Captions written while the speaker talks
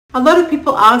A lot of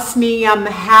people ask me,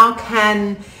 how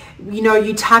can,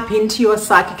 you tap into your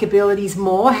psychic abilities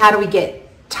more? How do we get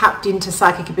tapped into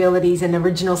psychic abilities and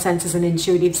original senses and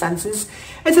intuitive senses?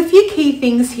 There's a few key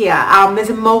things here. There's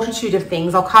a multitude of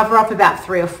things. I'll cover up about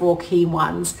 3 or 4 key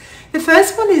ones. The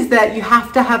first one is that you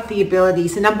have to have the ability.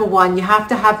 So number one, you have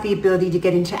to have the ability to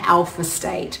get into alpha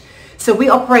state. So we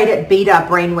operate at beta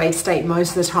brainwave state most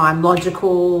of the time.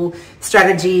 Logical,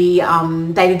 strategy,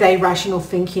 day-to-day rational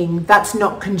thinking. That's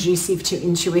not conducive to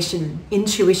intuition.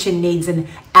 Intuition needs an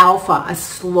alpha, a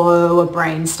slower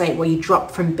brain state where you drop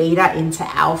from beta into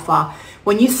alpha.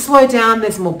 When you slow down,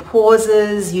 there's more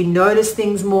pauses, you notice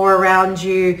things more around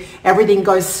you, everything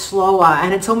goes slower.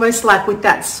 And it's almost like with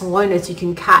that slowness, you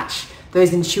can catch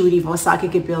those intuitive or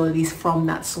psychic abilities from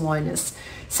that slowness.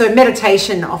 So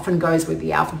meditation often goes with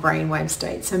the alpha brainwave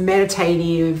state. So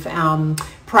meditative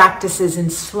practices and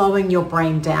slowing your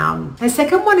brain down. The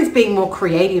second one is being more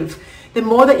creative. The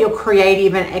more that you're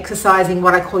creative and exercising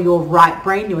what I call your right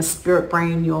brain, your spirit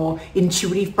brain, your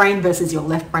intuitive brain versus your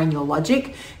left brain, your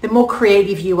logic, the more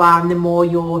creative you are and the more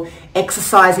you're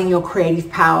exercising your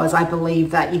creative powers, I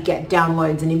believe that you get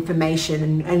downloads and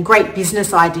information and great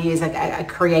business ideas are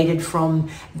created from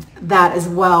that as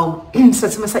well. So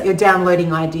it's almost like you're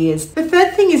downloading ideas. The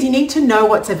third thing is you need to know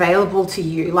what's available to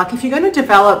you. Like if you're going to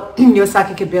develop your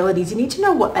psychic abilities, you need to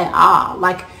know what they are.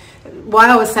 Like why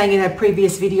I was saying in a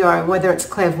previous video, whether it's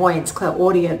clairvoyance,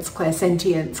 clairaudience,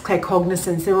 clairsentience,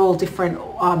 claircognizance, they're all different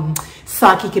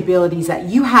psychic abilities that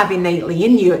you have innately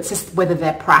in you. It's just whether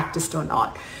they're practiced or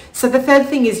not. So the third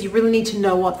thing is you really need to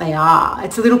know what they are.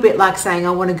 It's a little bit like saying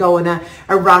I want to go on a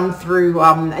run through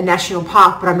a national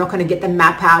park, but I'm not going to get the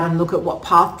map out and look at what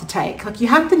path to take. Like you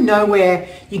have to know where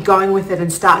you're going with it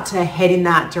and start to head in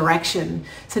that direction.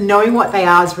 So knowing what they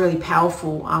are is really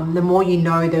powerful. The more you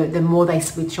know, the more they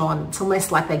switch on. It's almost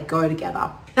like they go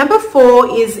together. Number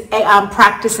 4 is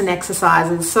practice and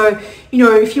exercises. So,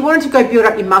 if you wanted to go build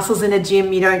up your muscles in a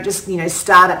gym, you don't just,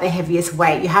 start at the heaviest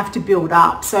weight. You have to build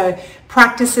up. So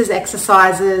practices,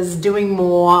 exercises, doing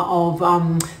more of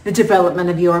the development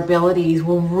of your abilities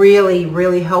will really,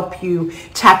 really help you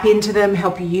tap into them,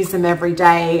 help you use them every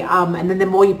day. And then the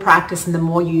more you practice and the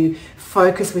more you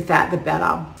focus with that, the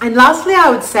better. And lastly, I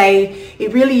would say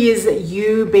it really is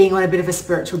you being on a bit of a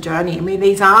spiritual journey. I mean,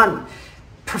 these aren't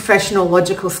professional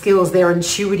logical skills, they're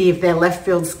intuitive, they're left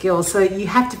field skills. So you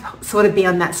have to sort of be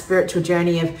on that spiritual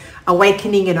journey of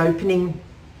awakening and opening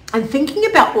and thinking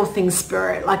about all things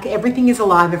spirit. Like everything is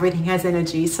alive, everything has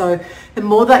energy. So the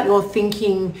more that you're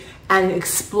thinking and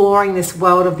exploring this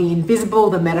world of the invisible,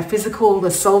 the metaphysical,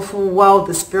 the soulful world,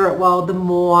 the spirit world, the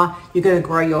more you're going to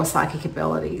grow your psychic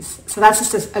abilities. So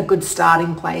that's just a good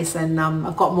starting place, and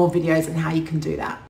I've got more videos on how you can do that.